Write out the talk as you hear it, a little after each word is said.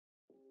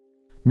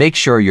Make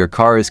sure your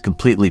car is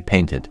completely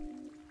painted.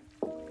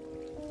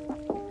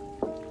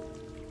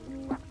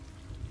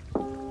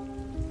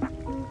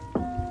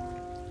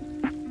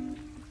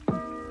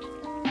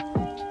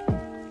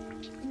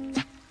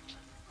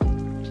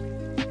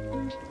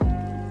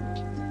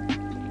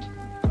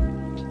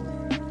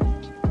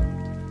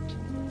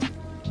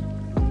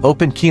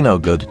 Open Kino,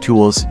 go to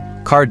Tools,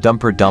 Car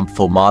Dumper, dump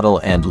full model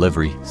and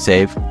livery,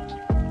 save.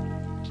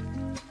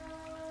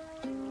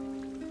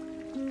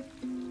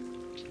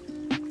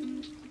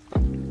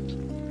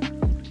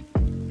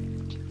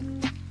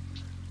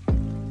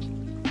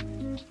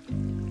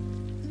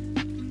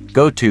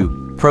 Go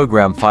to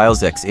Program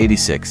Files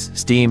x86,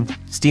 Steam,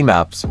 Steam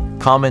Apps,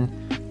 Common,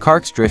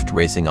 CarX Drift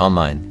Racing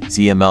Online,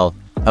 ZML,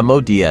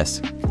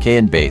 MODS, K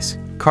and Base,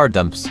 Car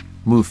Dumps,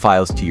 move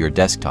files to your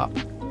desktop.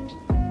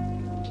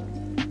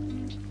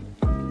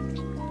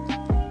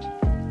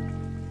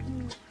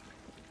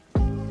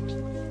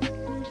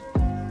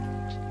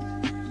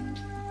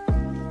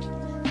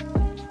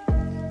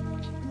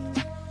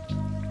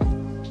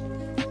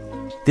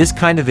 This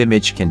kind of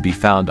image can be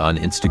found on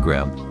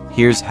Instagram.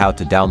 Here's how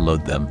to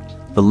download them.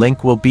 The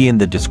link will be in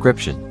the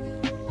description.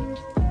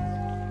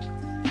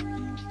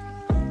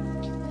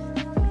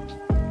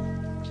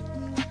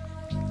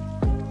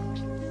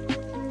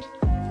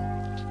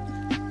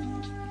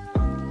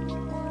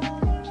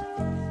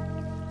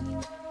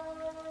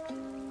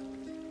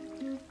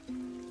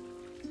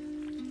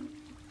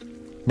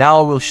 Now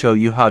I will show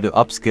you how to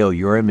upscale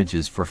your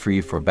images for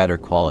free for better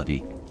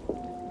quality.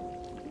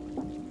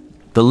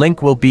 The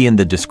link will be in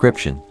the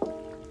description.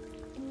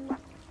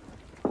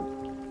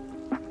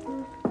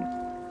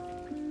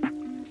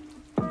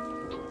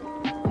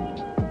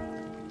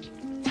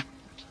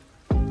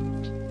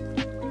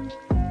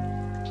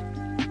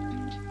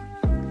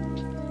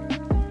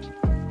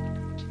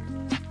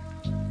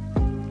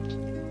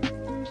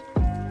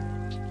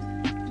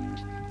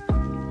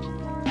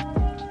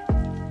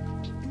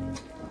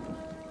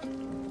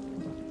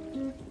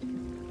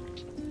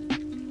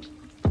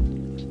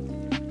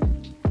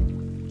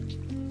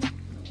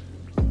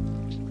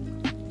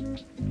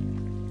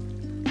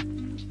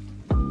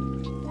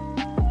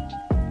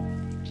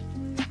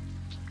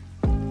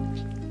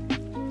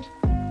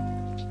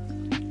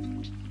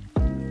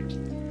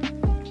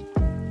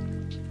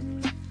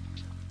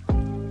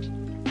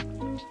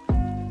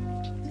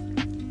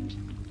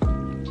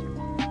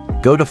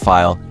 Go to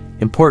File,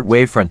 Import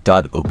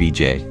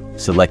Wavefront.obj,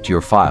 select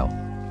your file.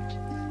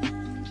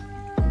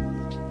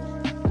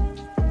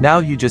 Now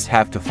you just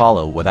have to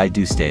follow what I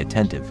do, stay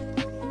attentive.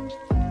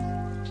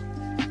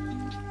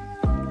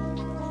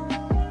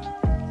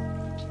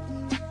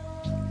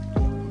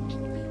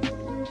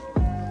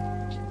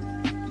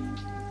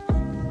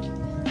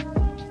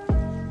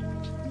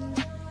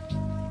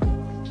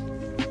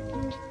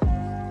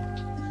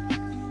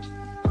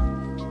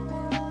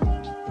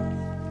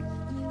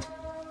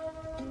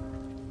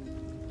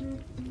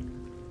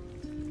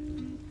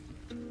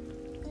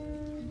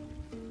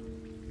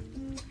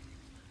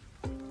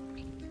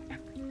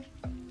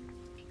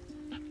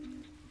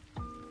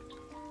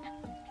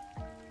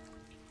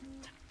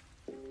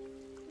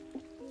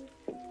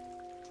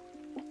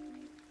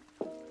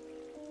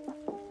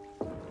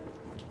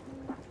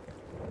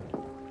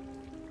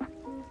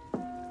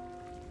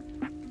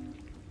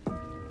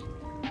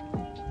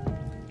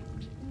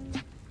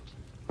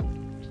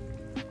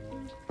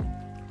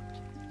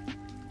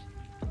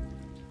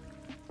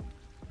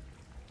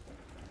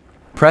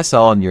 Press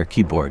All on your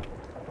keyboard.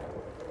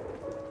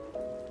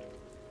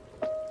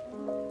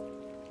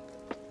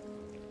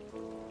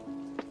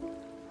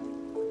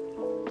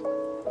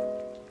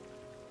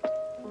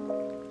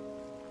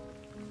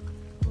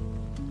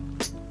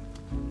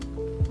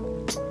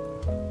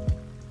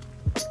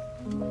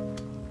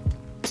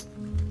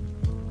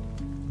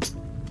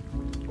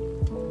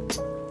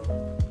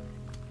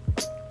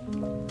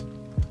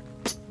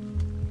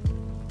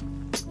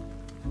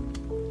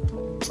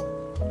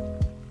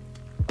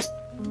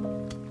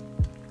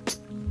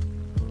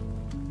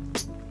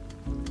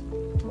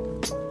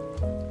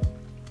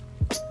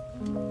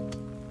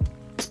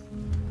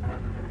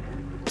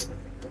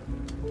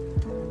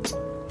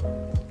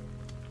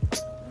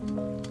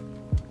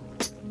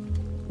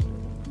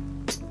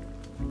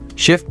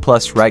 Shift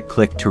plus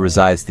right-click to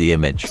resize the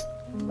image.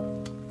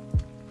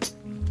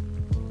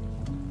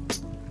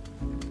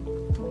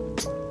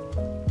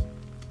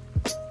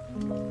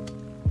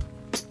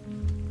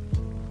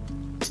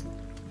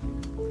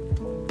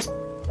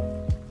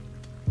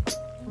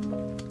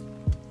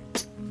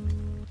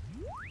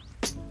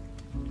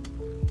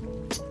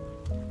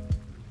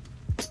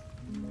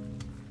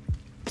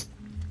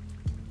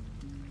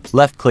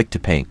 Left-click to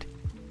paint.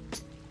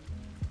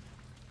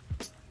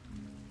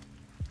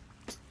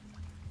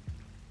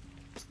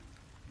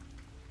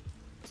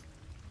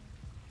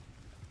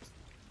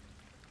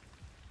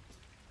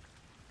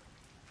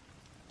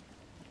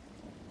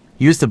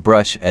 Use the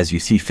brush as you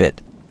see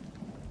fit.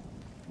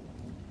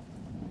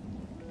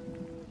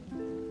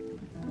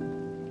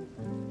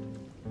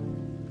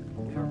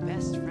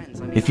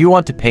 If you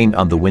want to paint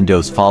on the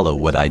windows, follow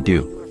what I do.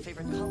 Your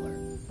favorite color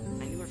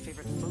and your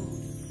favorite food.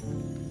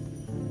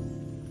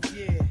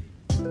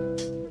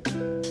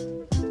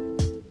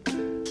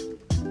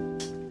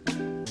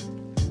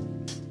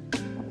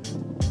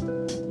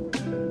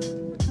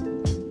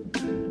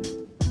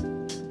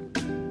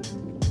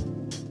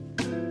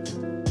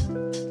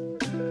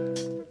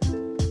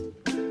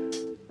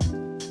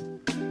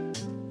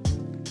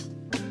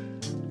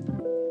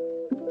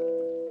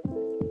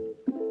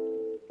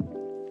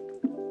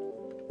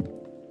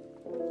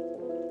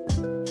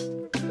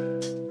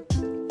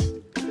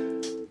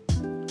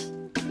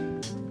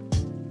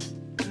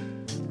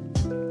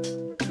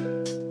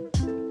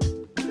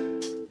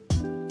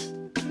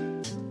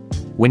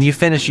 When you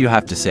finish, you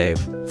have to save.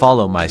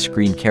 Follow my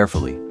screen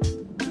carefully.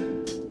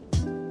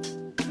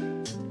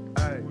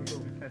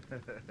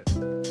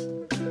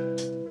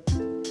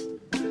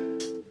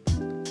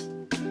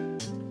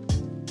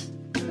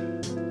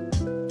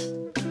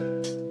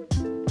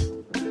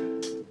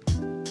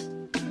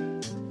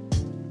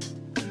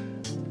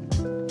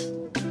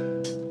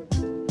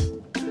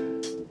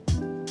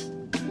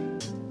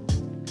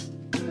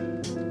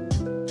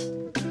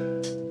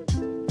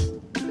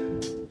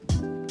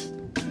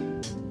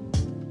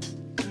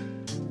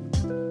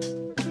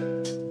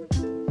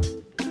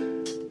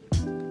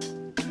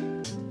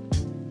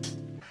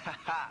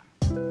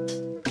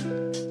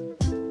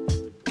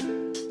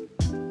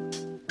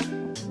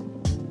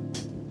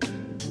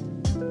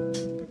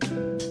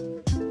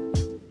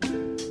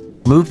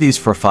 Move these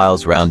 4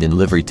 files round in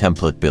Livery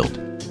template build.